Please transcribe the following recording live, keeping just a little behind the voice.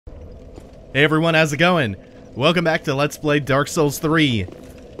Hey everyone, how's it going? Welcome back to Let's Play Dark Souls 3.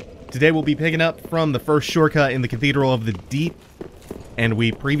 Today we'll be picking up from the first shortcut in the Cathedral of the Deep, and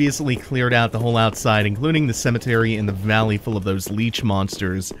we previously cleared out the whole outside, including the cemetery and the valley full of those leech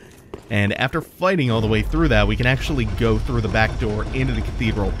monsters. And after fighting all the way through that, we can actually go through the back door into the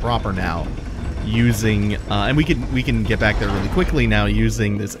Cathedral proper now, using, and we can get back there really quickly now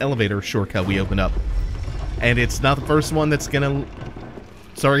using this elevator shortcut we opened up. And it's not the first one that's gonna...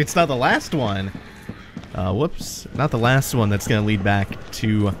 Sorry, it's not the last one. Whoops. Not the last one that's going to lead back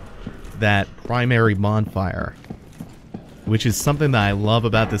to that primary bonfire. Which is something that I love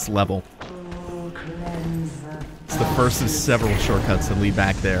about this level. It's the first of several shortcuts that lead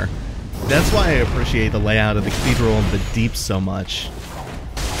back there. That's why I appreciate the layout of the Cathedral of the Deep so much.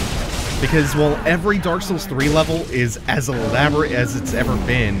 Because while every Dark Souls 3 level is as elaborate as it's ever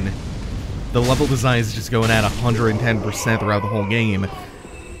been, the level design is just going at 110% throughout the whole game.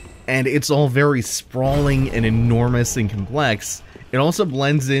 And it's all very sprawling and enormous and complex. It also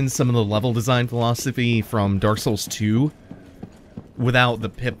blends in some of the level design philosophy from Dark Souls 2 without the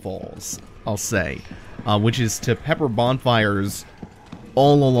pitfalls, I'll say. Which is to pepper bonfires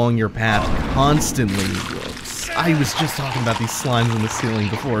all along your path constantly. Whoops. I was just talking about these slimes in the ceiling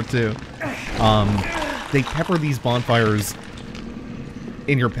before, too. They pepper these bonfires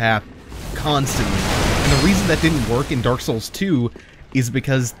in your path constantly. And the reason that didn't work in Dark Souls 2 is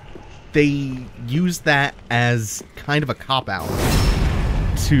because they use that as kind of a cop-out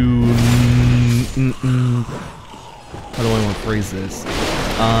to... how do I want to phrase this?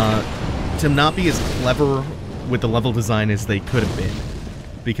 To not be as clever with the level design as they could have been.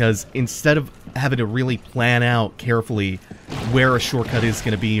 Because instead of having to really plan out carefully where a shortcut is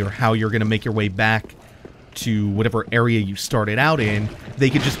going to be or how you're going to make your way back to whatever area you started out in, they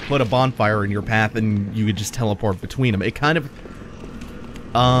could just put a bonfire in your path and you could just teleport between them. It kind of...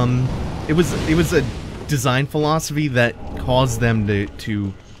 it was a design philosophy that caused them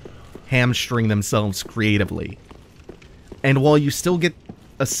to hamstring themselves creatively. And while you still get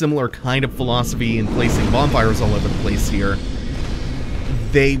a similar kind of philosophy in placing bonfires all over the place here,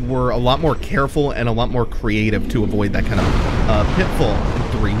 they were a lot more careful and a lot more creative to avoid that kind of pitfall in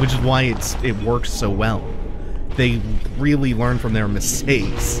 3, which is why it works so well. They really learn from their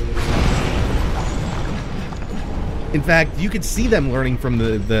mistakes. In fact, you could see them learning from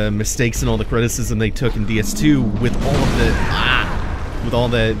the mistakes and all the criticism they took in DS2 with all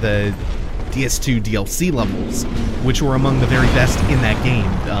of the DS2 DLC levels, which were among the very best in that game.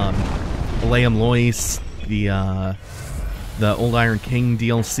 Aleum Lois, the Old Iron King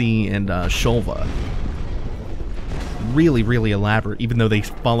DLC, and Shulva. Really, really elaborate, even though they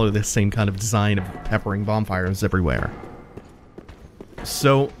follow the same kind of design of peppering bonfires everywhere.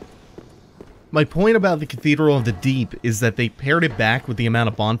 So... my point about the Cathedral of the Deep is that they paired it back with the amount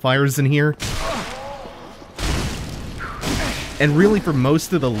of bonfires in here. And really for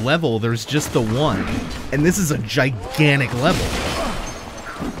most of the level, there's just the one. And this is a gigantic level.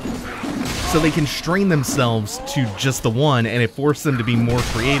 So they constrain themselves to just the one, and it forced them to be more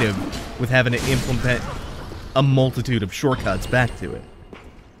creative with having to implement a multitude of shortcuts back to it.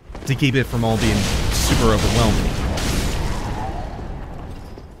 To keep it from all being super overwhelming.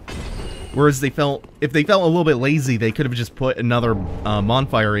 Whereas if they felt a little bit lazy, they could have just put another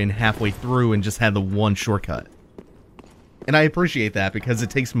bonfire in halfway through and just had the one shortcut. And I appreciate that, because it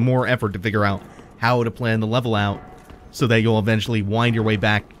takes more effort to figure out how to plan the level out, so that you'll eventually wind your way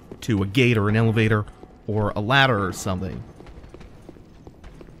back to a gate or an elevator, or a ladder or something.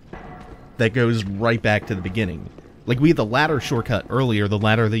 That goes right back to the beginning. Like we had the ladder shortcut earlier, the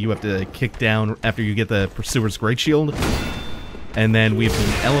ladder that you have to kick down after you get the Pursuer's Great Shield. And then we have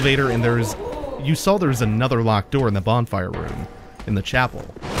the elevator, and you saw there's another locked door in the bonfire room, in the chapel.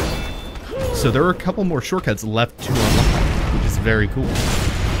 So there are a couple more shortcuts left to unlock, which is very cool.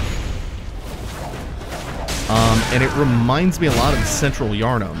 And it reminds me a lot of Central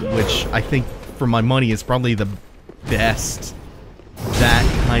Yharnam, which I think, for my money, is probably the best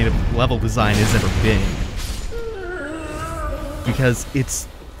that kind of level design has ever been. Because it's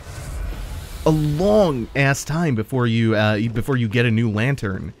a long-ass time before you get a new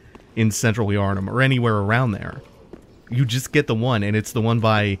lantern in Central Yharnam, or anywhere around there. You just get the one, and it's the one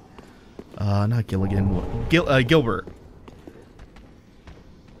by, not Gilligan, Gilbert.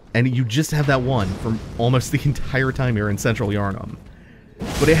 And you just have that one for almost the entire time you're in Central Yharnam.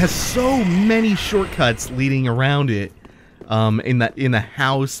 But it has so many shortcuts leading around it, in the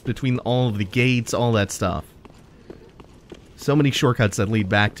house, between all of the gates, all that stuff. So many shortcuts that lead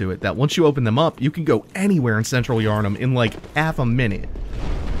back to it, that once you open them up, you can go anywhere in Central Yharnam in like half a minute.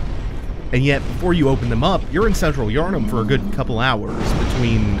 And yet, before you open them up, you're in Central Yharnam for a good couple hours,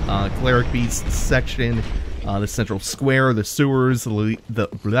 between Cleric Beast section, the central square, the sewers, the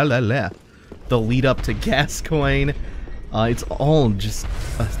lead up to Gascoigne. It's all just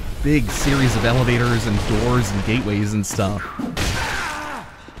a big series of elevators and doors and gateways and stuff.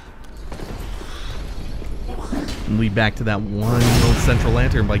 And lead back to that one little central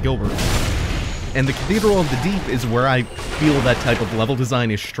lantern by Gilbert. And the Cathedral of the Deep is where I feel that type of level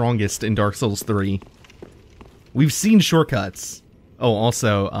design is strongest in Dark Souls 3. We've seen shortcuts. Oh,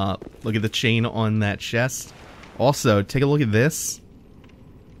 also, look at the chain on that chest. Also, take a look at this.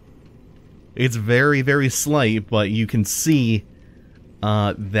 It's very, very slight, but you can see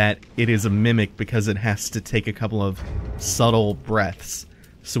that it is a mimic because it has to take a couple of subtle breaths.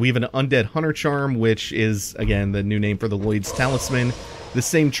 So we have an Undead Hunter Charm, which is, again, the new name for the Lloyd's Talisman. The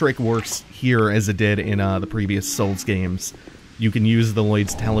same trick works here as it did in the previous Souls games. You can use the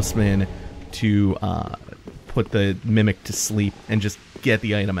Lloyd's Talisman to put the mimic to sleep and just get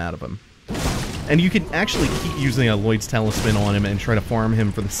the item out of him. And you can actually keep using a Lloyd's Talisman on him and try to farm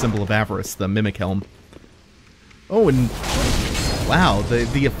him for the Symbol of Avarice, the Mimic Helm. Oh, and wow,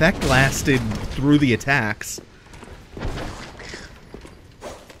 the effect lasted through the attacks.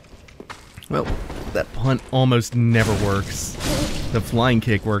 Well, that punt almost never works. The flying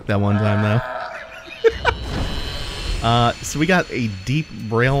kick worked that one time, though. So we got a Deep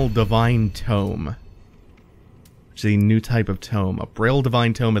Braille Divine Tome. Which is a new type of tome. A Braille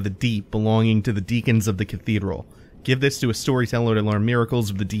Divine Tome of the Deep belonging to the Deacons of the Cathedral. Give this to a storyteller to learn miracles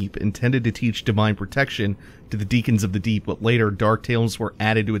of the deep, intended to teach divine protection to the Deacons of the Deep, but later dark tales were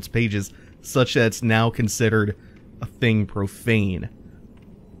added to its pages, such that it's now considered a thing profane.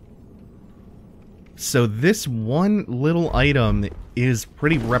 So this one little item is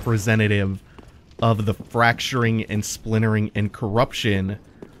pretty representative of the fracturing and splintering and corruption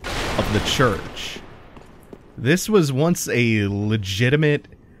of the church. This was once a legitimate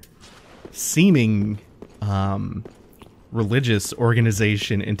seeming religious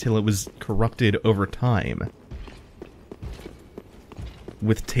organization until it was corrupted over time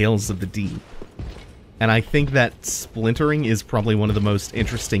with Tales of the Deep. And I think that splintering is probably one of the most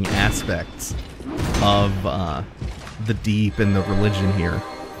interesting aspects of the Deep and the religion here.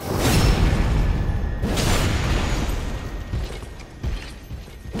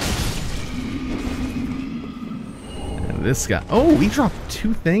 And this guy... Oh, we dropped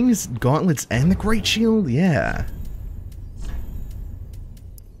two things? Gauntlets and the Great Shield? Yeah.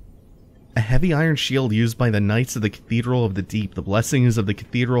 A heavy iron shield used by the Knights of the Cathedral of the Deep. The blessings of the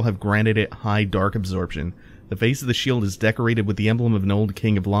Cathedral have granted it high dark absorption. The face of the shield is decorated with the emblem of an old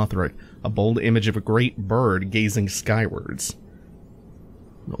king of Lothric, a bold image of a great bird gazing skywards.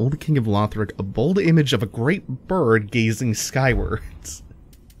 An old king of Lothric, a bold image of a great bird gazing skywards.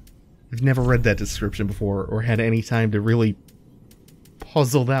 I've never read that description before, or had any time to really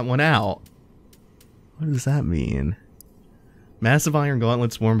puzzle that one out. What does that mean? Massive iron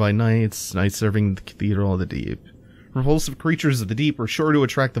gauntlets worn by knights serving the Cathedral of the Deep. Repulsive creatures of the deep are sure to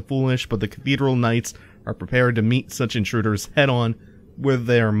attract the foolish, but the Cathedral Knights are prepared to meet such intruders head-on with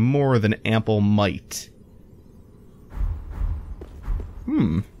their more than ample might.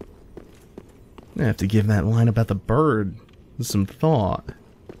 I have to give that line about the bird some thought.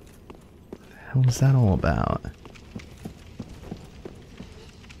 What the hell is that all about?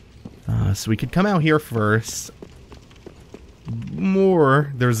 So we could come out here first.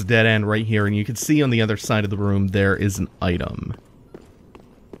 There's a dead end right here, and you can see on the other side of the room there is an item.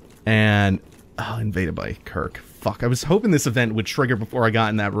 And... oh, invaded by Kirk. Fuck, I was hoping this event would trigger before I got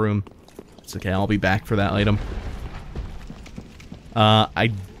in that room. It's okay, I'll be back for that item.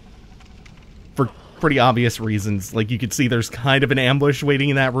 For pretty obvious reasons, like you could see there's kind of an ambush waiting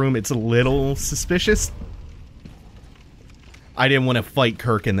in that room. It's a little suspicious. I didn't want to fight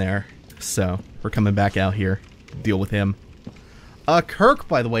Kirk in there, so we're coming back out here to deal with him. Kirk,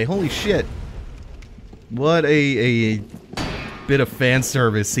 by the way, holy shit. What a bit of fan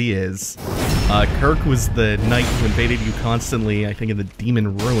service he is. Kirk was the knight who invaded you constantly, I think, in the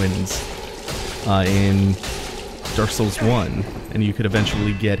Demon Ruins in Dark Souls 1, and you could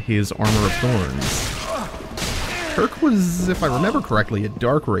eventually get his Armor of Thorns. Kirk was, if I remember correctly, a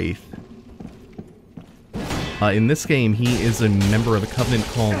Dark Wraith. In this game, he is a member of a covenant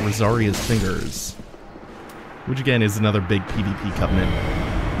called Rosaria's Fingers, which again is another big PvP covenant.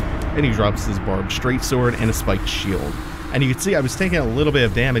 And he drops his barbed straight sword and a spiked shield. And you can see I was taking a little bit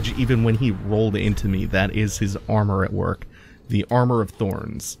of damage even when he rolled into me. That is his armor at work. The Armor of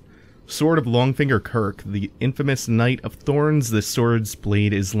Thorns. Sword of Longfinger Kirk, the infamous Knight of Thorns. This sword's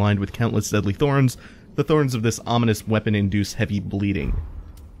blade is lined with countless deadly thorns. The thorns of this ominous weapon induce heavy bleeding.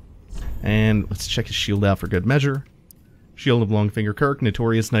 And let's check his shield out for good measure. Shield of Longfinger Kirk,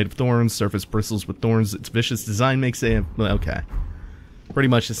 notorious Knight of Thorns, surface bristles with thorns. Its vicious design makes it... Okay. Pretty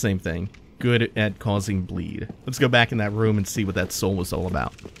much the same thing. Good at causing bleed. Let's go back in that room and see what that soul was all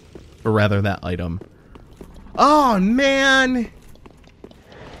about. Or rather, that item. Oh, man!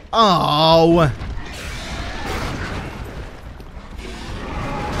 Oh!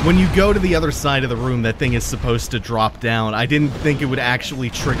 When you go to the other side of the room, that thing is supposed to drop down. I didn't think it would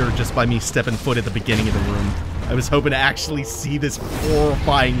actually trigger just by me stepping foot at the beginning of the room. I was hoping to actually see this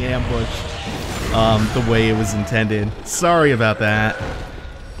horrifying ambush the way it was intended. Sorry about that.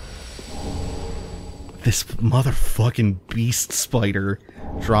 This motherfucking beast spider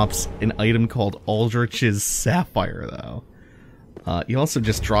drops an item called Aldrich's Sapphire, though. He also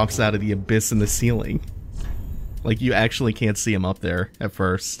just drops out of the abyss in the ceiling. Like, you actually can't see him up there at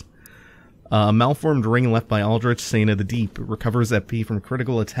first. Malformed ring left by Aldrich, Saint of the Deep. Recovers FP from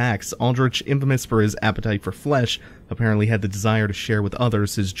critical attacks. Aldrich, infamous for his appetite for flesh, apparently had the desire to share with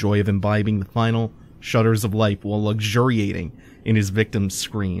others his joy of imbibing the final shudders of life while luxuriating in his victims'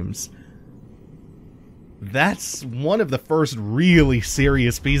 screams. That's one of the first really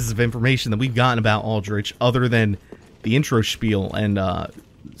serious pieces of information that we've gotten about Aldrich, other than the intro spiel and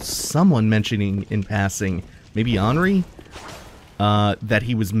someone mentioning in passing, maybe Henri, that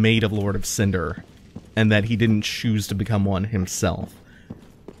he was made of Lord of Cinder, and that he didn't choose to become one himself.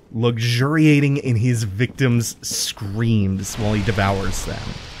 Luxuriating in his victims' screams while he devours them.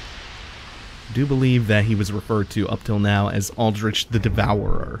 I do believe that he was referred to up till now as Aldrich the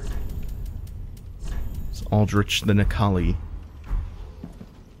Devourer. It's Aldrich the Nakali.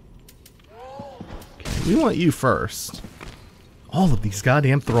 Okay, we want you first. All of these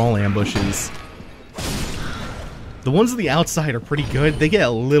goddamn thrall ambushes. The ones on the outside are pretty good. They get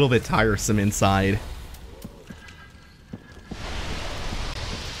a little bit tiresome inside.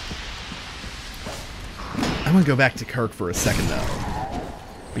 I'm gonna go back to Kirk for a second, though,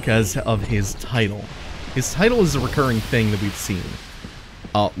 because of his title. His title is a recurring thing that we've seen.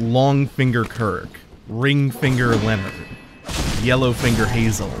 Longfinger Kirk, Ringfinger Leonard, Yellowfinger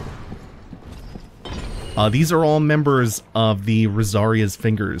Hazel. These are all members of the Rosaria's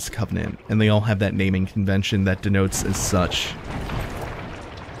Fingers Covenant, and they all have that naming convention that denotes as such.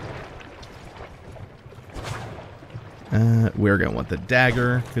 We're gonna want the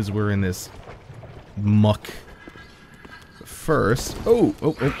dagger, because we're in this muck. First... Oh!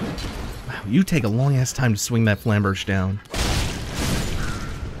 Wow, you take a long-ass time to swing that flamberge down.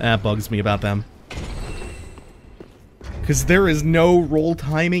 That bugs me about them. Because there is no roll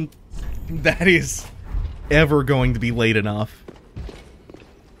timing that is ever going to be late enough.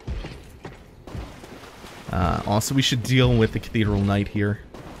 Also, we should deal with the Cathedral Knight here.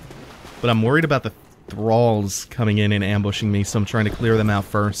 But I'm worried about the thralls coming in and ambushing me, so I'm trying to clear them out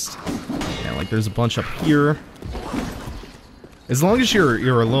first. Yeah, like there's a bunch up here. As long as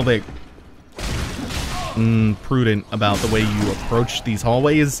you're a little bit prudent about the way you approach these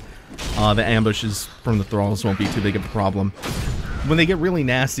hallways, the ambushes from the thralls won't be too big of a problem. When they get really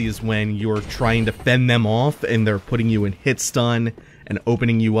nasty is when you're trying to fend them off and they're putting you in hit stun and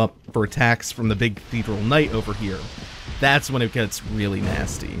opening you up for attacks from the big Cathedral Knight over here. That's when it gets really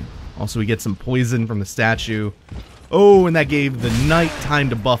nasty. Also, we get some poison from the statue. Oh, and that gave the Knight time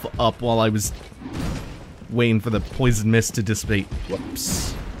to buff up while I was waiting for the poison mist to dissipate.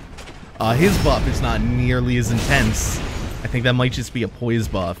 Whoops. His buff is not nearly as intense. I think that might just be a poise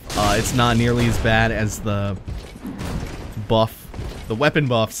buff. It's not nearly as bad as the buff, the weapon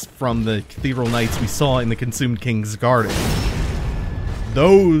buffs from the Cathedral Knights we saw in the Consumed King's Garden.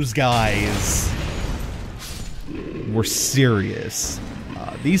 Those guys were serious.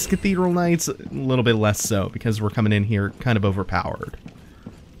 These Cathedral Knights, a little bit less so, because we're coming in here kind of overpowered.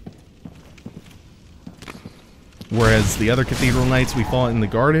 Whereas the other Cathedral Knights we fought in the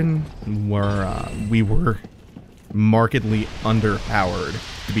garden were, we were markedly underpowered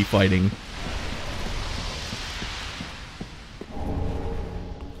to be fighting.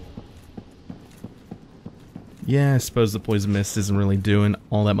 Yeah, I suppose the poison mist isn't really doing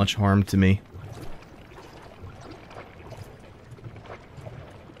all that much harm to me.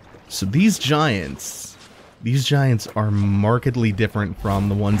 So these giants are markedly different from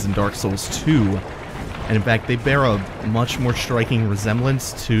the ones in Dark Souls 2. And in fact, they bear a much more striking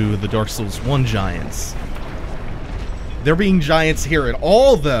resemblance to the Dark Souls 1 giants. There being giants here at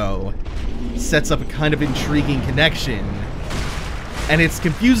all, though, sets up a kind of intriguing connection. And it's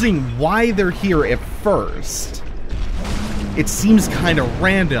confusing why they're here at first. It seems kind of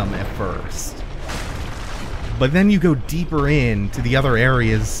random at first. But then you go deeper into the other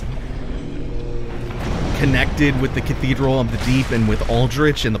areas connected with the Cathedral of the Deep and with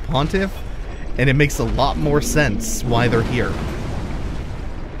Aldrich and the Pontiff, And it makes a lot more sense why they're here.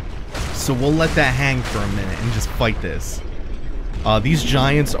 So we'll let that hang for a minute and just fight this. These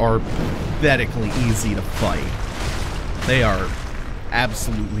giants are pathetically easy to fight. They are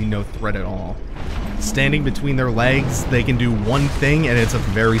absolutely no threat at all. Standing between their legs, they can do one thing, and it's a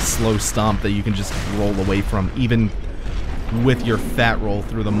very slow stomp that you can just roll away from, even with your fat roll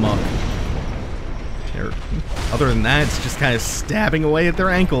through the muck. Other than that, it's just kind of stabbing away at their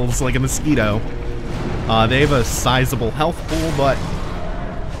ankles like a mosquito. They have a sizable health pool, but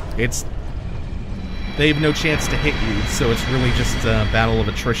they have no chance to hit you, so it's really just a battle of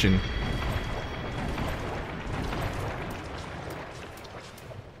attrition.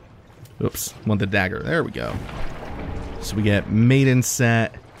 Oops, want the dagger. There we go. So we get maiden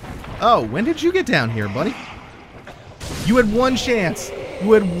set. Oh, when did you get down here, buddy? You had one chance.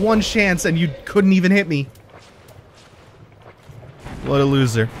 You had one chance and you couldn't even hit me. What a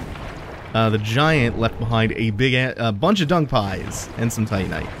loser. The giant left behind a bunch of dung pies and some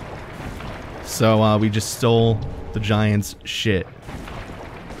titanite. So we just stole the giant's shit.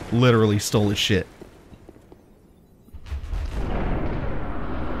 Literally stole his shit.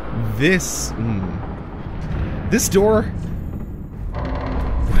 This door,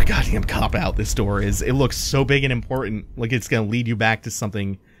 what a goddamn cop-out this door is. It looks so big and important, like it's gonna lead you back to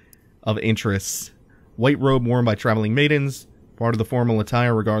something of interest. White robe worn by traveling maidens, part of the formal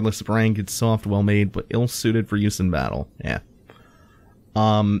attire regardless of rank. It's soft, well-made, but ill-suited for use in battle. Yeah.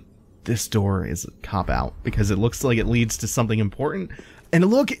 This door is a cop-out, because it looks like it leads to something important. And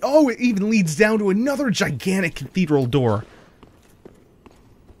look, oh, it even leads down to another gigantic cathedral door.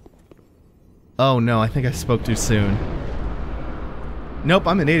 Oh no, I think I spoke too soon. Nope,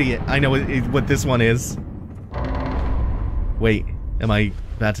 I'm an idiot. I know what this one is. Wait, am I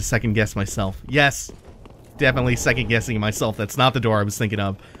about to second guess myself? Yes, definitely second guessing myself. That's not the door I was thinking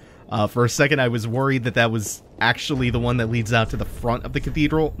of. For a second I was worried that that was actually the one that leads out to the front of the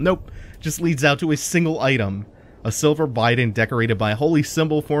cathedral. Nope, just leads out to a single item. A silver bidon decorated by a holy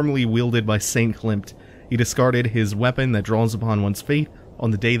symbol formerly wielded by Saint Klimt. He discarded his weapon that draws upon one's faith on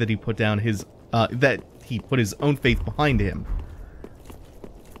the day that he put down his put his own faith behind him.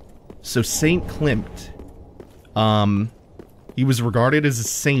 So Saint Klimt, he was regarded as a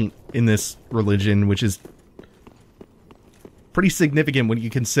saint in this religion, which is pretty significant when you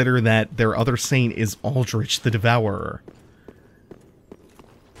consider that their other saint is Aldrich the Devourer.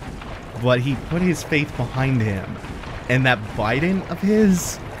 But he put his faith behind him, and that bidon of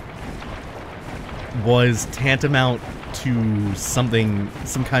his was tantamount to some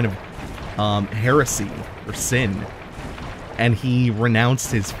kind of heresy or sin, and he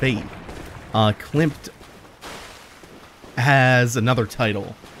renounced his faith. Klimt has another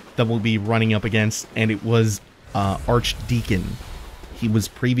title that we'll be running up against, and it was Archdeacon. He was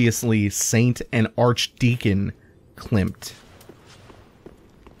previously Saint and Archdeacon Klimt.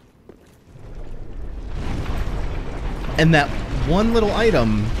 And that one little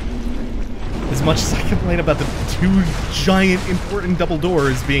item, as much as I complain about the two giant important double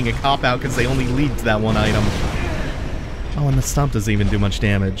doors being a cop-out because they only lead to that one item. Oh, and the stomp doesn't even do much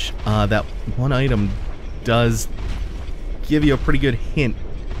damage. That one item does give you a pretty good hint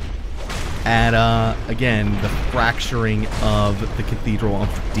at, again, the fracturing of the Cathedral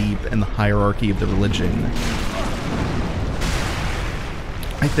of the Deep and the hierarchy of the religion.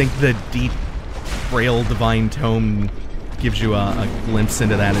 I think the deep, frail divine tome gives you a glimpse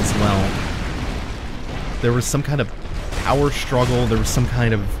into that as well. There was some kind of power struggle, there was some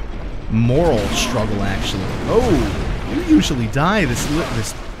kind of moral struggle, actually. Oh, you usually die, this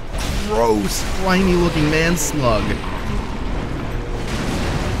gross, slimy-looking man slug.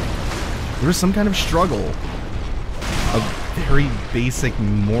 There was some kind of struggle. A very basic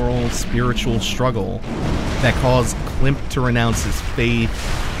moral, spiritual struggle that caused Klimt to renounce his faith.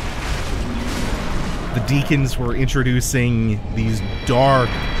 The Deacons were introducing these dark,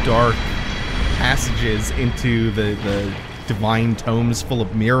 dark passages into the divine tomes full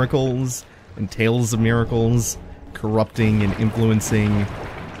of miracles and tales of miracles, corrupting and influencing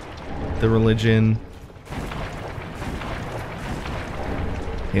the religion.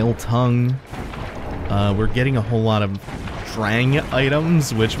 Hail Tongue. We're getting a whole lot of Drang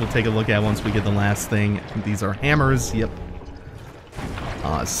items, which we'll take a look at once we get the last thing. These are hammers, yep.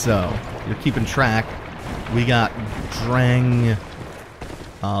 So, you're keeping track. We got Drang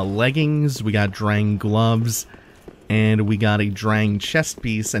leggings, we got Drang gloves, and we got a Drang chest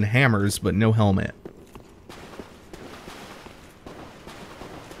piece and hammers, but no helmet.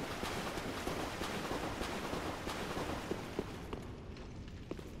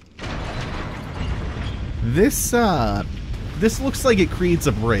 This looks like it creates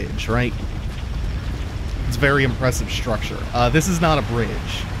a bridge, right? very impressive structure. This is not a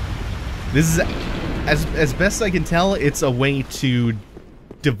bridge. This is, as best I can tell, it's a way to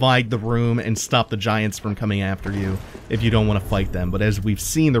divide the room and stop the giants from coming after you if you don't want to fight them. But as we've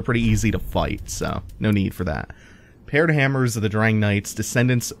seen, they're pretty easy to fight, so no need for that. Paired hammers of the Drang Knights,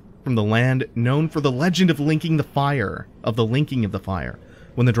 descendants from the land known for the legend of linking the fire,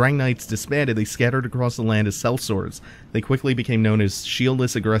 When the Drang Knights disbanded, they scattered across the land as sellswords. They quickly became known as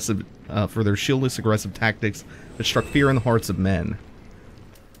shieldless aggressive for their shieldless aggressive tactics that struck fear in the hearts of men.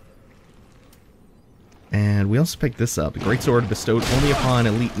 And we also picked this up. The greatsword bestowed only upon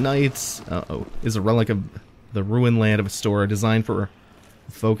elite knights is a relic of the ruined land of Astora, designed for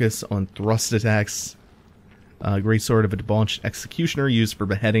focus on thrust attacks. Greatsword of a debauched executioner used for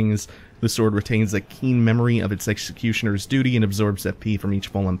beheadings. The sword retains a keen memory of its executioner's duty and absorbs FP from each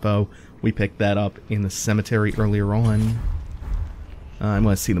fallen foe. We picked that up in the cemetery earlier on. I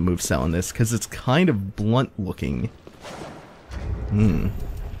want to see the moveset on this, because it's kind of blunt looking.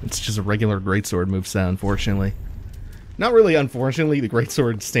 It's just a regular greatsword moveset, unfortunately. Not really unfortunately, the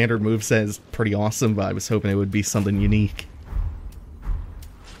greatsword standard moveset is pretty awesome, but I was hoping it would be something unique.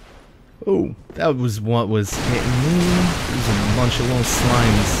 Oh, that was what was hitting me. There's a bunch of little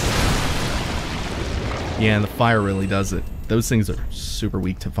slimes. Yeah, and the fire really does it. Those things are super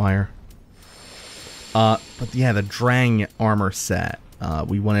weak to fire. But yeah, the Drang armor set.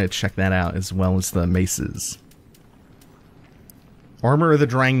 We wanted to check that out, as well as the maces. Armor of the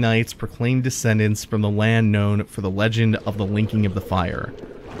Drang Knights, proclaimed descendants from the land known for the legend of the linking of the fire.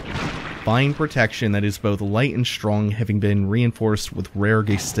 Fine protection that is both light and strong, having been reinforced with rare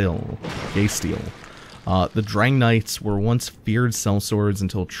gay steel. The Drang Knights were once feared sellswords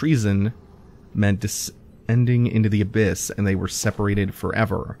until treason meant descending into the abyss, and they were separated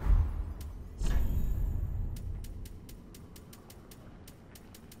forever.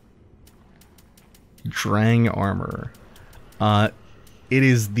 Drang armor. It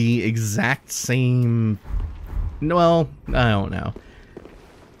is the exact same... Well, I don't know.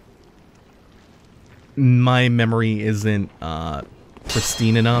 My memory isn't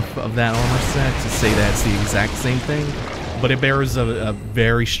pristine enough of that armor set to say that's the exact same thing, but it bears a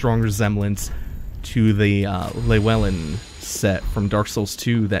very strong resemblance to the Llewellyn set from Dark Souls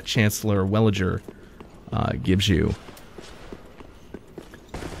 2 that Chancellor Welliger gives you.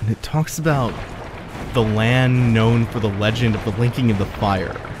 And it talks about the land known for the legend of the linking of the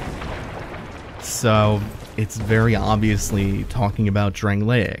fire. So it's very obviously talking about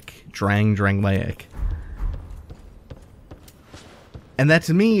Drangleic. Drangleic. And that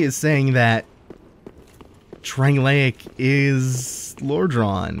to me is saying that Drangleic is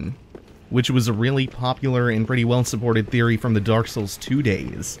Lordran, which was a really popular and pretty well supported theory from the Dark Souls 2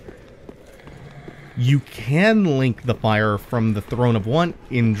 days. You can link the fire from the Throne of Want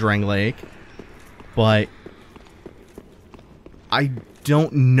in Drangleic, but I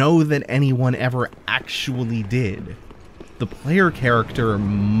don't know that anyone ever actually did. The player character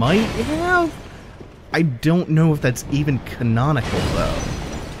might have. I don't know if that's even canonical, though.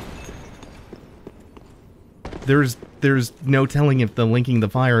 There's no telling if the linking the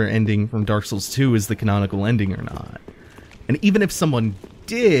fire ending from Dark Souls 2 is the canonical ending or not. And even if someone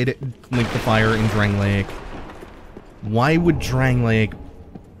did link the fire in Drangleic, why would Drangleic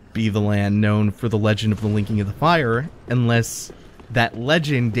be the land known for the legend of the linking of the fire, unless that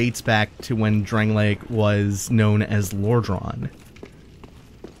legend dates back to when Drangleic was known as Lordran?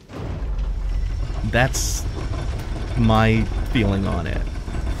 That's my feeling on it.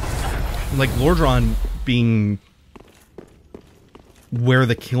 Like, Lordran being where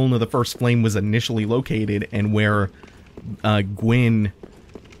the Kiln of the First Flame was initially located, and where Gwyn,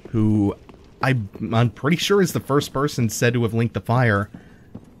 who I'm pretty sure is the first person said to have linked the fire,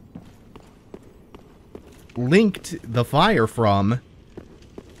 linked the fire from,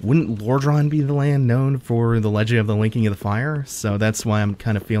 wouldn't Lordran be the land known for the legend of the linking of the fire? So that's why I'm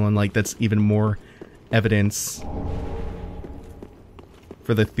kind of feeling like that's even more evidence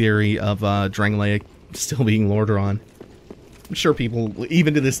for the theory of Drangleic still being Lordran. I'm sure people,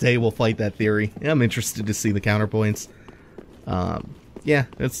 even to this day, will fight that theory. I'm interested to see the counterpoints. Yeah,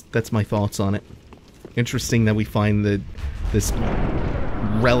 that's my thoughts on it. Interesting that we find this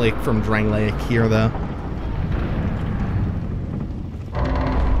relic from Drangleic here, though.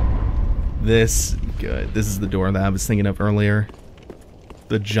 Good. This is the door that I was thinking of earlier.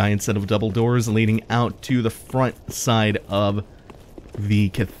 The giant set of double doors leading out to the front side of the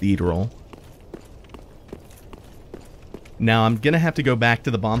cathedral. Now, I'm gonna have to go back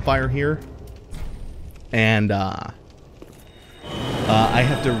to the bonfire here. And, I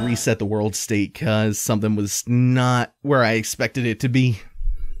have to reset the world state, because something was not where I expected it to be.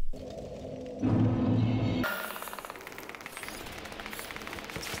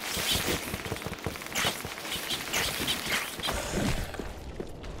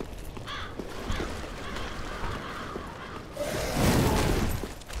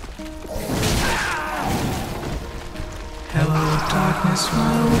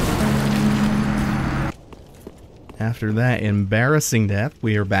 After that embarrassing death,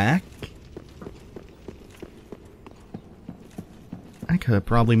 we are back. I could have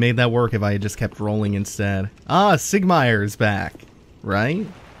probably made that work if I had just kept rolling instead. Ah, Sigmayr's back, right?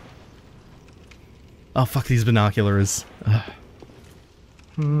 Oh, fuck these binoculars.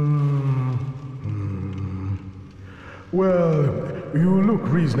 Well, you look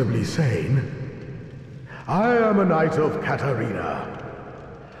reasonably sane. I am a knight of Katarina.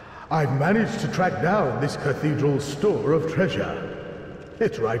 I've managed to track down this cathedral's store of treasure.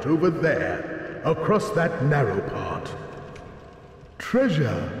 It's right over there, across that narrow part.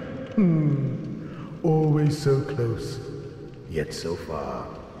 Treasure? Always so close, yet so far.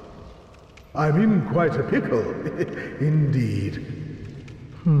 I'm in quite a pickle, indeed.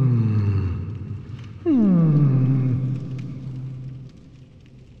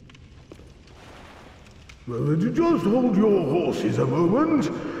 Just hold your horses a moment.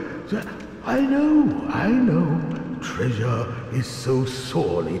 I know. Treasure is so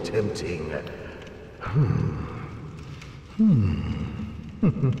sorely tempting.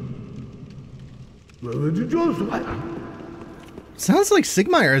 Sounds like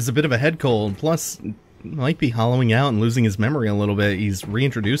Sigmayr has a bit of a head cold, plus might be hollowing out and losing his memory a little bit. He's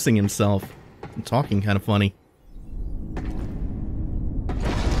reintroducing himself and talking kind of funny.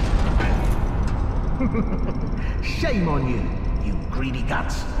 Shame on you, you greedy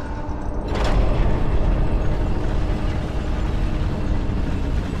guts.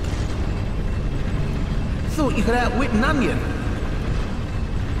 Thought you could outwit an onion.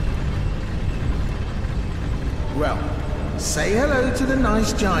 Well, say hello to the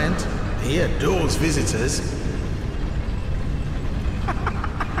nice giant. He adores visitors.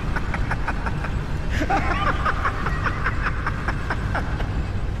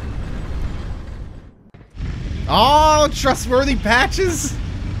 Oh, trustworthy Patches!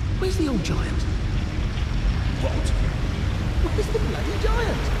 Where's the old giant? What? Where's the bloody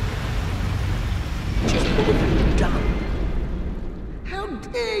giant? Just what have you done? How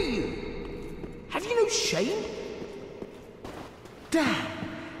dare you? Have you no shame? Damn.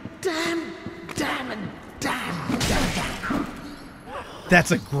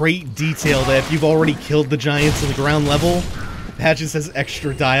 That's a great detail that if you've already killed the giants in the ground level, Patches has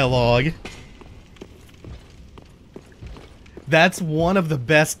extra dialogue. That's one of the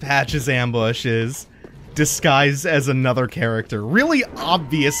best Patches ambushes, disguised as another character. Really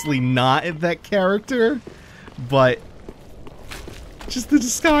obviously not that character, but just the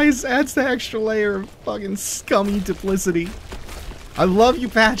disguise adds the extra layer of fucking scummy duplicity. I love you,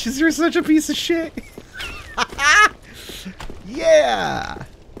 Patches, you're such a piece of shit. Yeah!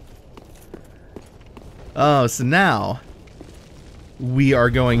 Oh, so now we are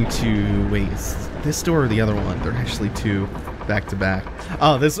going to... Wait, is this door or the other one? They're actually two back to back.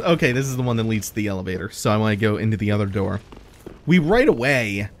 Oh, this is the one that leads to the elevator. So I want to go into the other door. We right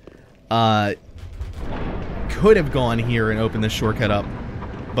away could have gone here and opened this shortcut up,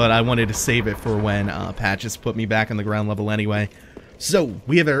 but I wanted to save it for when Patches put me back on the ground level anyway. So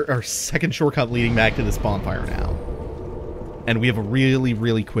we have our second shortcut leading back to this bonfire now. And we have a really,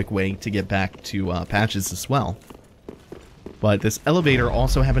 really quick way to get back to Patches as well. But this elevator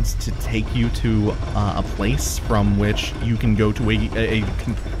also happens to take you to a place from which you can go to a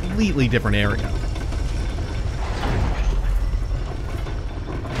completely different area.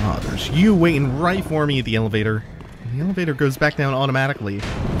 Oh, there's you waiting right for me at the elevator. And the elevator goes back down automatically.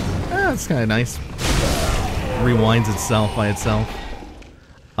 That's kind of nice. Rewinds itself by itself.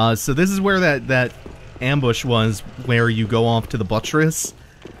 So this is where that ambush was, where you go off to the buttress,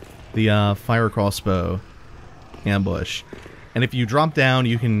 the fire crossbow ambush. And if you drop down,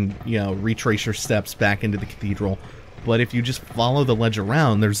 you can, retrace your steps back into the cathedral. But if you just follow the ledge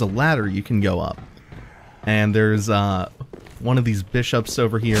around, there's a ladder you can go up. And there's one of these bishops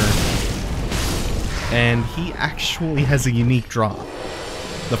over here. And he actually has a unique drop.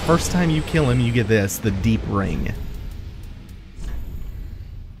 The first time you kill him, you get this, the deep ring.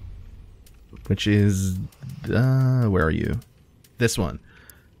 Which is, where are you? This one.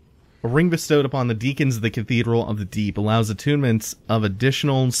 A ring bestowed upon the Deacons of the Cathedral of the Deep allows attunements of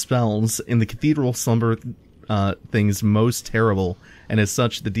additional spells in the Cathedral slumber things most terrible, and as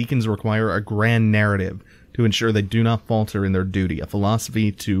such, the Deacons require a grand narrative to ensure they do not falter in their duty, a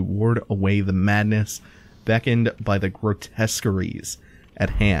philosophy to ward away the madness beckoned by the grotesqueries at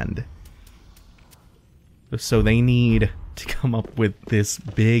hand. So they need to come up with this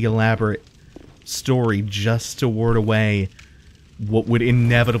big, elaborate story just to ward away what would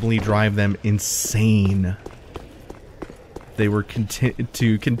inevitably drive them insane. They were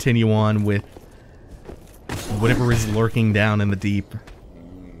to continue on with whatever is lurking down in the deep.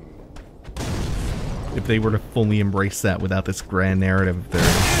 If they were to fully embrace that without this grand narrative of theirs.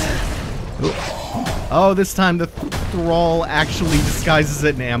 Oh, this time the thrall actually disguises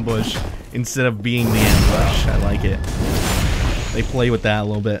it in ambush instead of being the ambush. I like it. They play with that a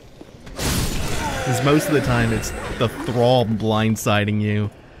little bit. Because most of the time it's the thrall blindsiding you.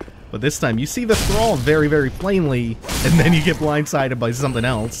 But this time you see the thrall very, very plainly, and then you get blindsided by something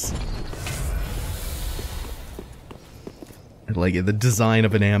else. I like it, the design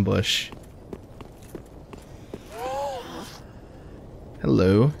of an ambush.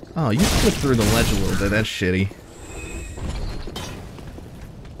 Hello. Oh, you slipped through the ledge a little bit, that's shitty.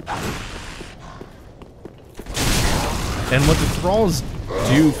 And what the thralls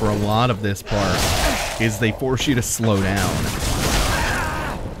do for a lot of this part is they force you to slow down.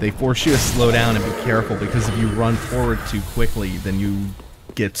 They force you to slow down and be careful, because if you run forward too quickly, then you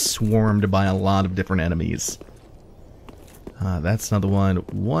get swarmed by a lot of different enemies. That's another one.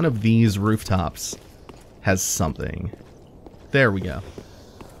 One of these rooftops has something. There we go.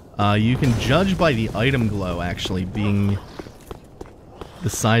 You can judge by the item glow, actually, being the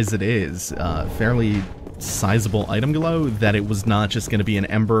size it is. Fairly sizable item glow, that it was not just going to be an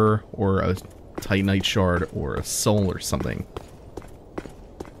ember or a titanite shard or a soul or something.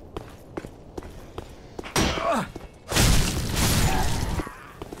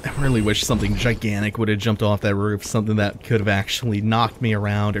 I really wish something gigantic would have jumped off that roof, something that could have actually knocked me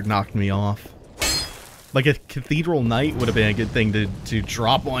around or knocked me off. Like a Cathedral Knight would have been a good thing to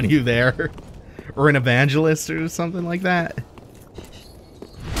drop on you there. Or an Evangelist or something like that.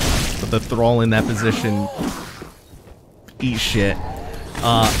 But the Thrall in that position... eat shit.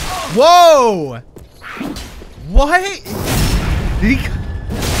 Whoa! What? Did he...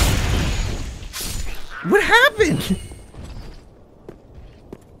 What happened?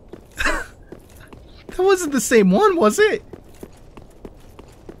 That wasn't the same one, was it?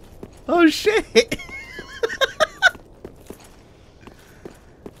 Oh shit!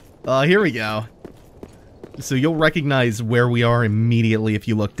 Here we go. So you'll recognize where we are immediately if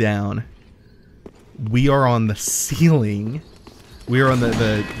you look down. We are on the ceiling. We are on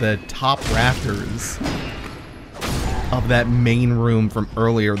the top rafters of that main room from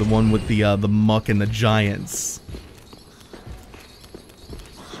earlier, the one with the muck and the giants.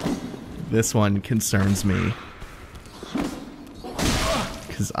 This one concerns me,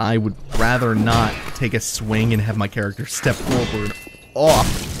 because I would rather not take a swing and have my character step forward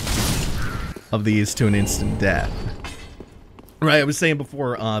off of these to an instant death. Right, I was saying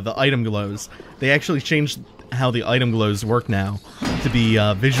before, the item glows. They actually changed how the item glows work now to be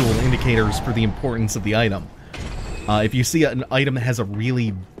visual indicators for the importance of the item. If you see an item that has a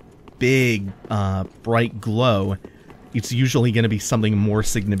really big, bright glow, it's usually going to be something more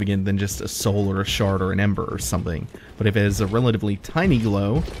significant than just a soul or a shard or an ember or something. But if it has a relatively tiny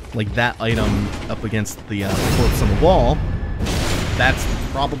glow, like that item up against the corpse on the wall, that's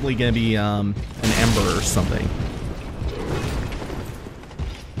probably going to be an ember or something.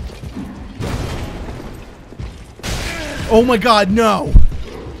 Oh my god, no!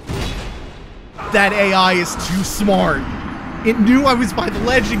 That AI is too smart. It knew I was by the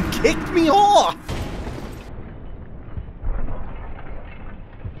ledge and kicked me off!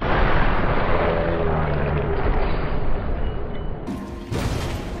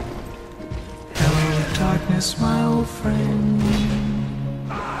 Hello, darkness, my old friend.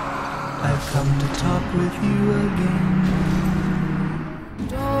 I've come to talk with you again.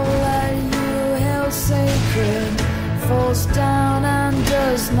 Don't let you held sacred falls down and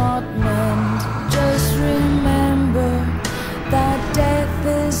does not mend. Just remember that death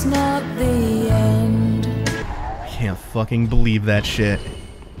is not the end. I can't fucking believe that shit.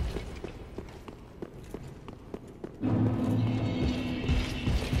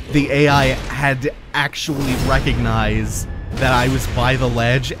 The AI had to actually recognize that I was by the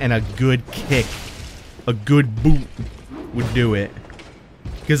ledge, and a good kick, a good boot would do it.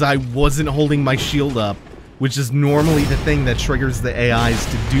 Because I wasn't holding my shield up, which is normally the thing that triggers the AIs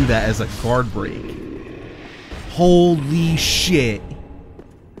to do that as a guard break. Holy shit.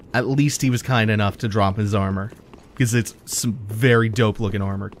 At least he was kind enough to drop his armor. Because it's some very dope looking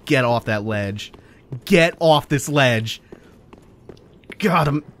armor. Get off that ledge. Get off this ledge. God,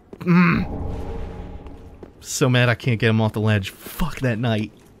 I'm... So mad I can't get him off the ledge. Fuck that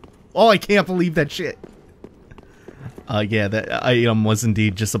knight. Oh, I can't believe that shit. Yeah, that item was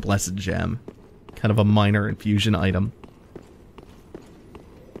indeed just a blessed gem. Kind of a minor infusion item.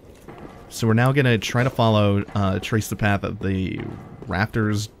 So we're now gonna try to follow, trace the path of the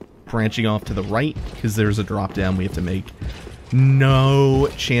rafters branching off to the right, because there's a drop down we have to make. No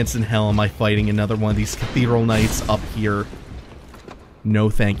chance in hell am I fighting another one of these cathedral knights up here. No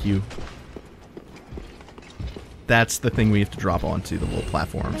thank you. That's the thing we have to drop onto, the little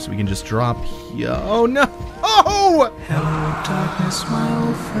platform. So we can just drop here. Oh no! Oh! Hello, darkness, my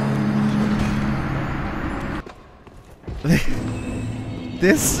old friend.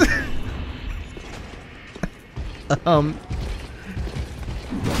 This...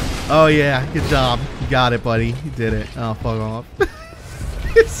 Oh yeah, good job. You got it, buddy. You did it. Oh, fuck off.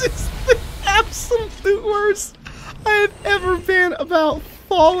 This is the absolute worst I have ever been about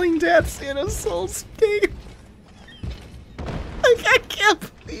falling deaths in a Souls game. Like, I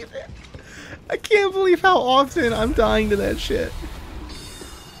can't believe it. I can't believe how often I'm dying to that shit.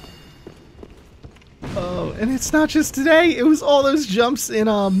 Oh, and it's not just today. It was all those jumps in,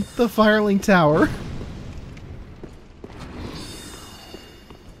 the Firelink Tower.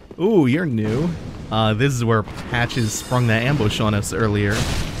 Ooh, you're new. This is where Patches sprung that ambush on us earlier.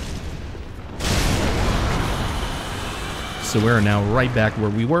 So we're now right back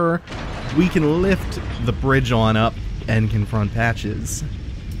where we were. We can lift the bridge on up and confront Patches.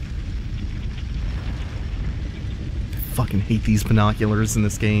 I fucking hate these binoculars in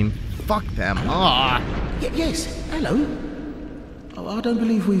this game. Fuck them. Ah. Yes, hello. Oh, I don't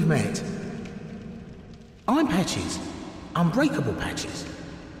believe we've met. I'm Patches. Unbreakable Patches.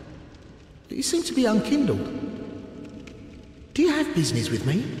 You seem to be unkindled. Do you have business with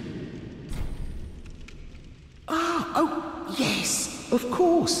me? Ah, oh, yes, of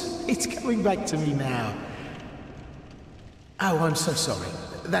course. It's coming back to me now. Oh, I'm so sorry.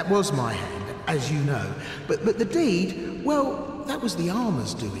 That was my hand, as you know. But the deed, well, that was the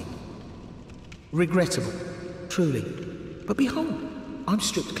armor's doing. Regrettable, truly. But behold, I'm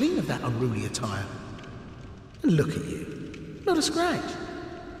stripped clean of that unruly attire. And look at you. Not a scratch.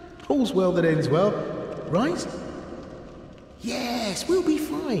 All's well that ends well, right? Yes, we'll be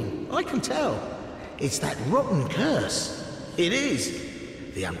fine. I can tell. It's that rotten curse. It is.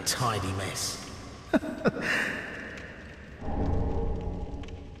 The untidy mess.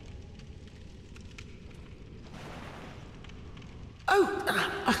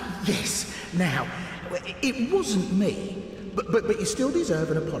 Yes. Now, it wasn't me, but you still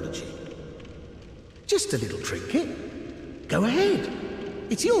deserve an apology. Just a little trinket. Go ahead.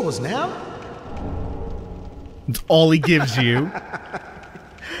 It's yours now. It's all he gives you.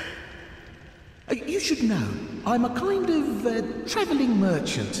 You should know, I'm a kind of travelling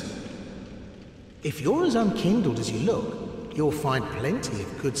merchant. If you're as unkindled as you look, you'll find plenty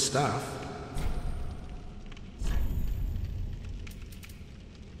of good stuff.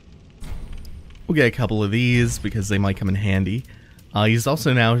 We'll get a couple of these because they might come in handy. He's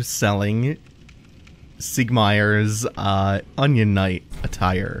also now selling Siegmeyer's Onion Knight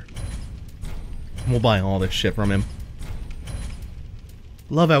attire. We'll buy all this shit from him.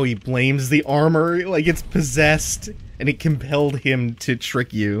 Love how he blames the armor like it's possessed and it compelled him to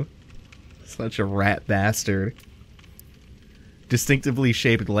trick you. Such a rat bastard. Distinctively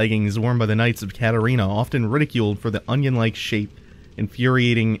shaped leggings worn by the Knights of Cathedral, often ridiculed for the onion-like shape,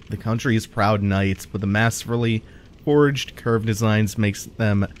 infuriating the country's proud knights, but the masterfully forged curved designs makes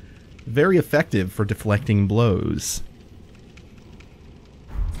them very effective for deflecting blows.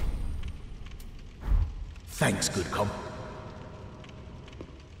 Thanks, good com.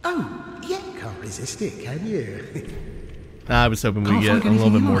 Oh, yeah, can't resist it, can you? I was hoping we'd get a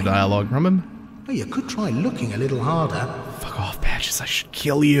little bit more dialogue from him. Well, you could try looking a little harder. Fuck off, Patches, I should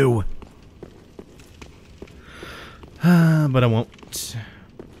kill you. But I won't.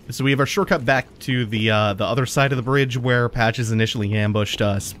 So we have our shortcut back to the other side of the bridge where Patches initially ambushed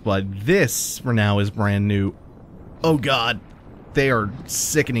us, but this, for now, is brand new. Oh god, they are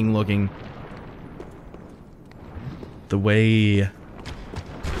sickening looking. The way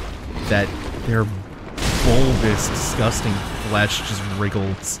that their bulbous, disgusting flesh just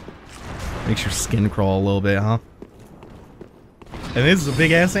wriggles. Makes your skin crawl a little bit, huh? And this is a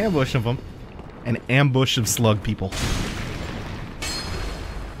big-ass ambush of them. An ambush of slug people.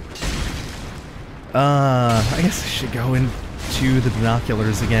 I guess I should go into the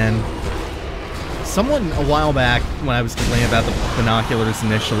binoculars again. Someone a while back, when I was complaining about the binoculars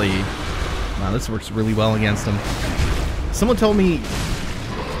initially... Wow, this works really well against them. Someone told me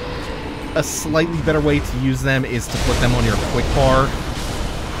a slightly better way to use them is to put them on your quick bar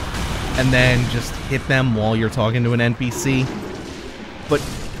and then just hit them while you're talking to an NPC. But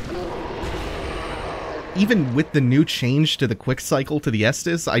even with the new change to the quick cycle to the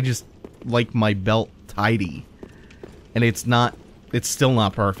Estus, I just like my belt tidy. And it's still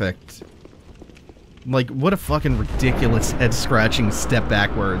not perfect. Like, what a fucking ridiculous head-scratching step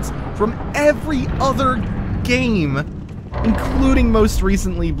backwards from every other game, including most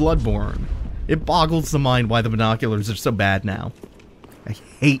recently Bloodborne. It boggles the mind why the binoculars are so bad now. I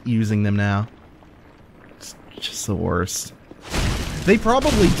hate using them now. It's just the worst. They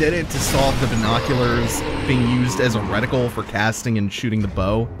probably did it to solve the binoculars being used as a reticle for casting and shooting the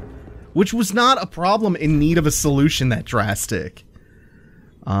bow, which was not a problem in need of a solution that drastic.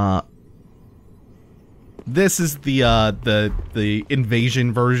 This is the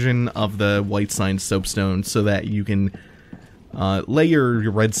invasion version of the white sign soapstone, so that you can lay your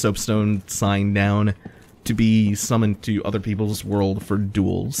red soapstone sign down to be summoned to other people's world for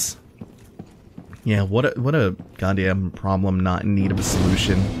duels. Yeah, what a goddamn problem not in need of a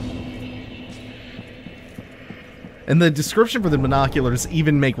solution. And the description for the binoculars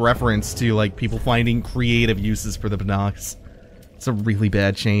even make reference to, like, people finding creative uses for the binocs. It's a really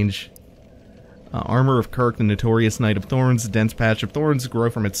bad change. Armor of Kirk, the notorious Knight of Thorns. A dense patch of thorns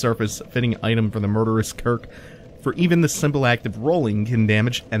grow from its surface. A fitting item for the murderous Kirk. For even the simple act of rolling can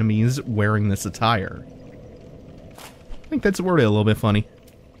damage enemies wearing this attire. I think that's worded a little bit funny.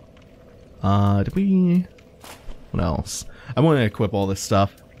 Did we... What else? I want to equip all this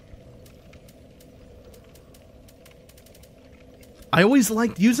stuff. I always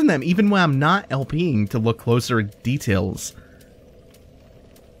liked using them, even when I'm not LPing, to look closer at details.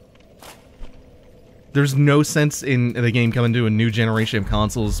 There's no sense in the game coming to a new generation of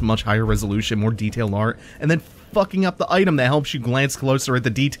consoles, much higher resolution, more detailed art, and then fucking up the item that helps you glance closer at the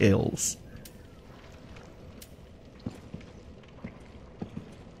details.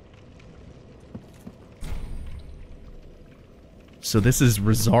 So this is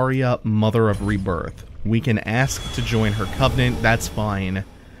Rosaria, Mother of Rebirth. We can ask to join her covenant, that's fine.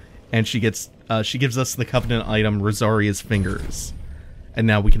 And she gives us the covenant item, Rosaria's Fingers. And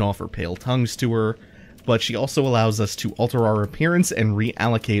now we can offer pale tongues to her, but she also allows us to alter our appearance and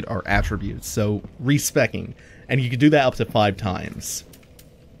reallocate our attributes, so respecking. And you can do that up to 5 times.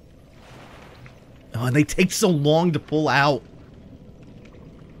 Oh, and they take so long to pull out.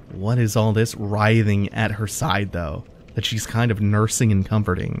 What is all this writhing at her side, though, that she's kind of nursing and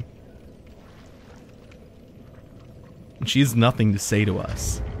comforting? And she has nothing to say to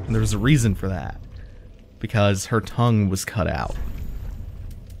us, and there's a reason for that. Because her tongue was cut out.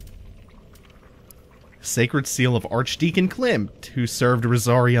 Sacred Seal of Archdeacon Klimt, who served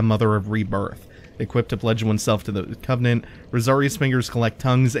Rosaria, Mother of Rebirth. Equipped to pledge oneself to the Covenant, Rosaria's fingers collect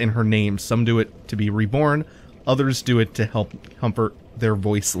tongues in her name. Some do it to be reborn, others do it to help comfort their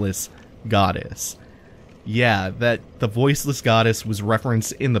voiceless goddess. Yeah, that the voiceless goddess was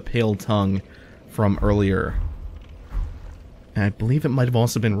referenced in the pale tongue from earlier. And I believe it might have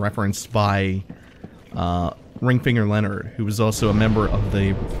also been referenced by Ringfinger Leonard, who was also a member of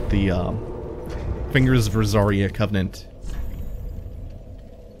the Fingers of Rosaria Covenant.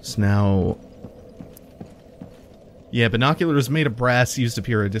 So now... Yeah, binoculars made of brass used to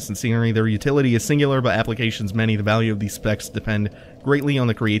peer at distant scenery. Their utility is singular, but applications many. The value of these specs depend greatly on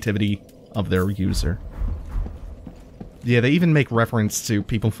the creativity of their user. Yeah, they even make reference to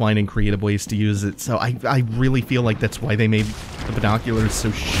people finding creative ways to use it, so I really feel like that's why they made the binoculars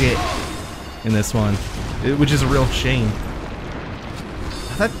so shit in this one, which is a real shame.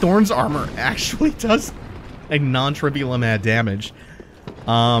 That Thorn's armor actually does a non-trivial amount of damage.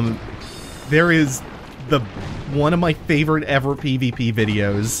 There is one of my favorite ever PvP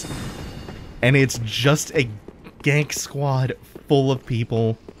videos, and it's just a gank squad full of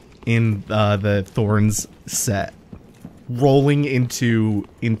people in the Thorns set, rolling into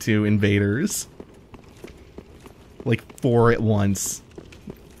invaders, like 4 at once,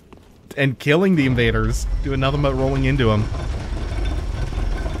 and killing the invaders, doing nothing but rolling into them.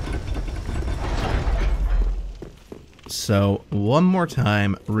 So, one more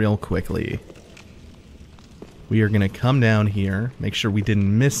time, real quickly. We are going to come down here, make sure we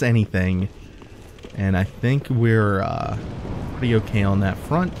didn't miss anything, and I think we're pretty okay on that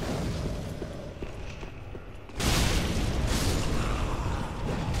front.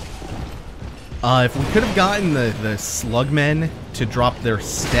 If we could have gotten the slugmen to drop their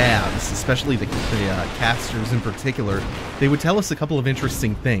stabs, especially the casters in particular, they would tell us a couple of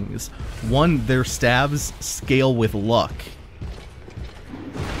interesting things. One, their stabs scale with luck.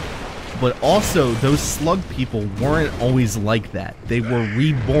 But also, those slug people weren't always like that. They were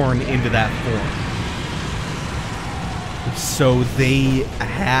reborn into that form. So they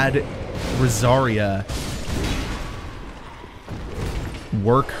had Rosaria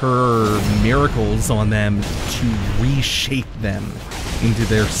work her miracles on them to reshape them into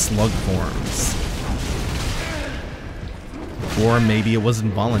their slug forms. Or maybe it was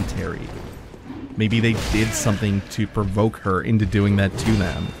involuntary. Maybe they did something to provoke her into doing that to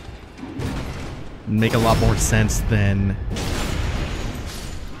them. Make a lot more sense than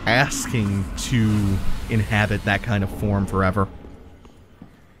asking to inhabit that kind of form forever.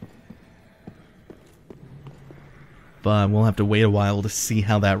 But we'll have to wait a while to see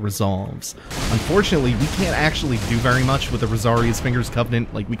how that resolves. Unfortunately, we can't actually do very much with the Rosaria's Fingers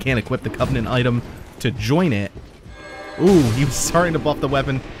Covenant. Like, we can't equip the Covenant item to join it. Ooh, he was starting to buff the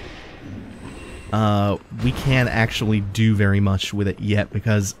weapon. We can't actually do very much with it yet,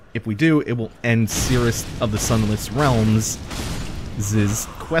 because if we do, it will end Cirrus of the Sunless Realms'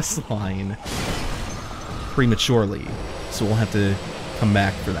 questline prematurely. So we'll have to come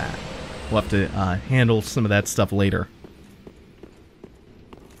back for that. We'll have to handle some of that stuff later.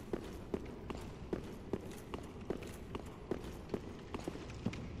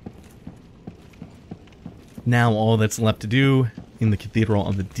 Now all that's left to do in the Cathedral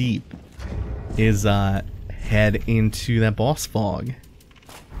of the Deep is head into that boss fog.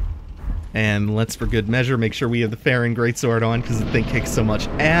 And let's, for good measure, make sure we have the Farron Greatsword on, because the thing kicks so much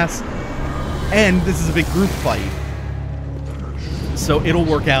ass. And this is a big group fight, so it'll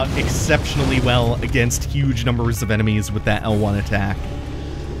work out exceptionally well against huge numbers of enemies with that L1 attack.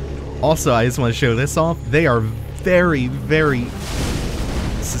 Also, I just want to show this off. They are very, very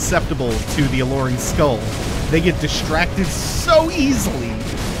susceptible to the Alluring Skull. They get distracted so easily.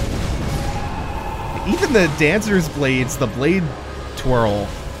 Even the Dancer's Blades, the Blade Twirl,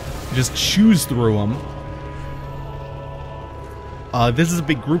 just chews through them. This is a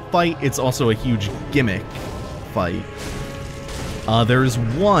big group fight. It's also a huge gimmick fight. There's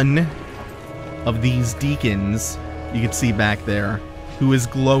one of these Deacons, you can see back there, who is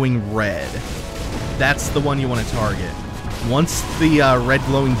glowing red. That's the one you want to target. Once the red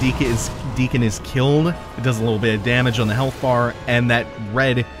glowing Deacon is killed, it does a little bit of damage on the health bar, and that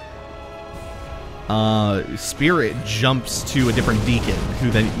red spirit jumps to a different Deacon, who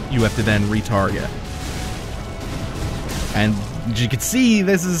then you have to then retarget. And as you can see,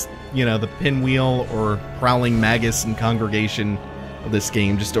 this is, you know, the pinwheel or prowling magus and congregation of this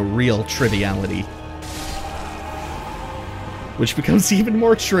game, just a real triviality. Which becomes even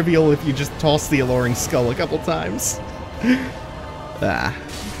more trivial if you just toss the Alluring Skull a couple times. Ah.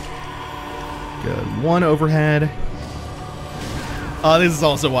 Good. One overhead. This is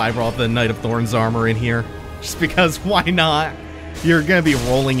also why I brought the Knight of Thorns armor in here. Just because, why not? You're gonna be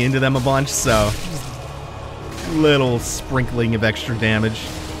rolling into them a bunch, so little sprinkling of extra damage.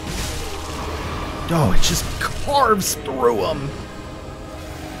 Oh, it just carves through them.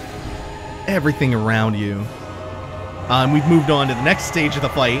 Everything around you. We've moved on to the next stage of the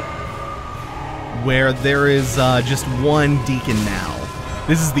fight, where there is just one Deacon now.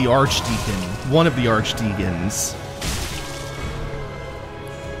 This is the Archdeacon, one of the Archdeacons.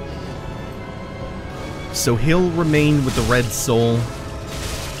 So he'll remain with the Red Soul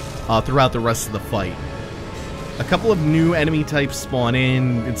throughout the rest of the fight. A couple of new enemy types spawn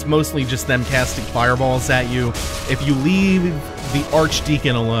in. It's mostly just them casting fireballs at you. If you leave the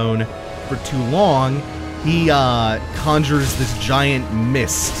Archdeacon alone for too long, he conjures this giant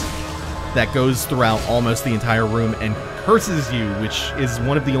mist that goes throughout almost the entire room and curses you, which is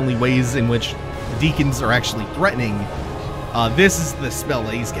one of the only ways in which Deacons are actually threatening. This is the spell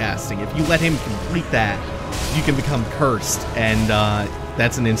that he's casting. If you let him complete that, you can become cursed, and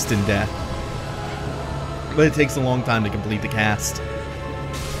that's an instant death. But it takes a long time to complete the cast.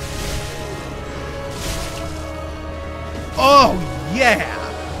 Oh, yeah!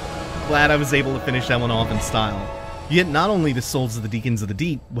 Glad I was able to finish that one off in style. You get not only the souls of the Deacons of the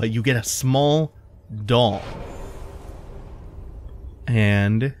Deep, but you get a small doll.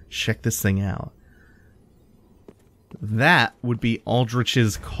 And check this thing out. That would be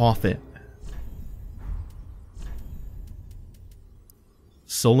Aldrich's coffin.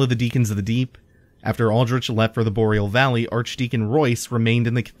 Soul of the Deacons of the Deep. After Aldrich left for the Boreal Valley, Archdeacon Royce remained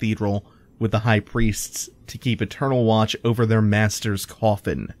in the cathedral with the high priests to keep eternal watch over their master's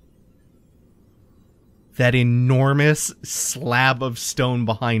coffin. That enormous slab of stone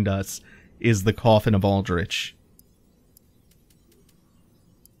behind us is the coffin of Aldrich.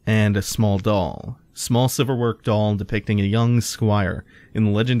 And a small doll. Small silverwork doll depicting a young squire. In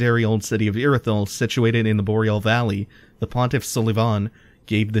the legendary old city of Irithyll, situated in the Boreal Valley, the Pontiff Sullivan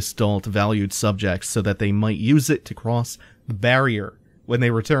gave this doll to valued subjects so that they might use it to cross the barrier when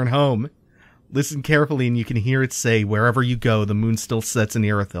they return home. Listen carefully and you can hear it say, "Wherever you go, the moon still sets in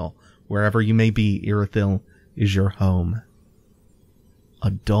Irithyll. Wherever you may be, Irithyll is your home."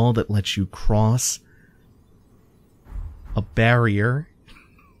 A doll that lets you cross a barrier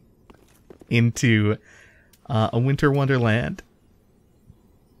into a winter wonderland.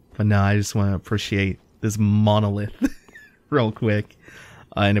 But no, I just want to appreciate this monolith real quick.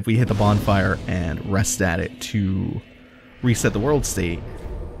 And if we hit the bonfire and rest at it to reset the world state,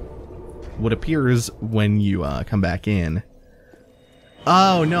 what appears when you come back in...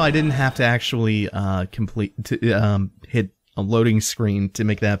 Oh, no, I didn't have to actually hit a loading screen to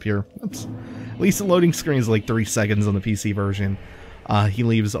make that appear. Oops. At least the loading screen is like 3 seconds on the PC version. He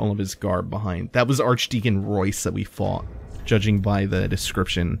leaves all of his garb behind. That was Archdeacon Royce that we fought, judging by the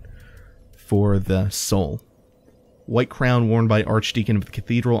description for the soul. White crown worn by Archdeacon of the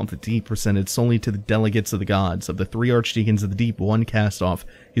Cathedral of the Deep, presented solely to the delegates of the gods. Of the 3 Archdeacons of the Deep, one cast off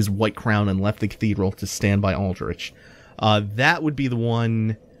his white crown and left the cathedral to stand by Aldrich. That would be the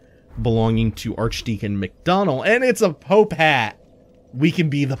one belonging to Archdeacon McDonald, and it's a Pope hat! We can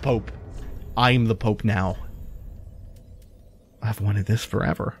be the Pope. I'm the Pope now. I've wanted this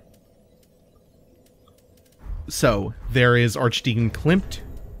forever. So, there is Archdeacon Klimt,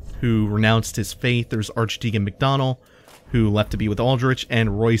 who renounced his faith. There's Archdeacon McDonald, who left to be with Aldrich,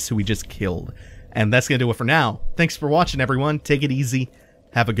 and Royce, who we just killed. And that's going to do it for now. Thanks for watching, everyone. Take it easy.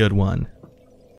 Have a good one.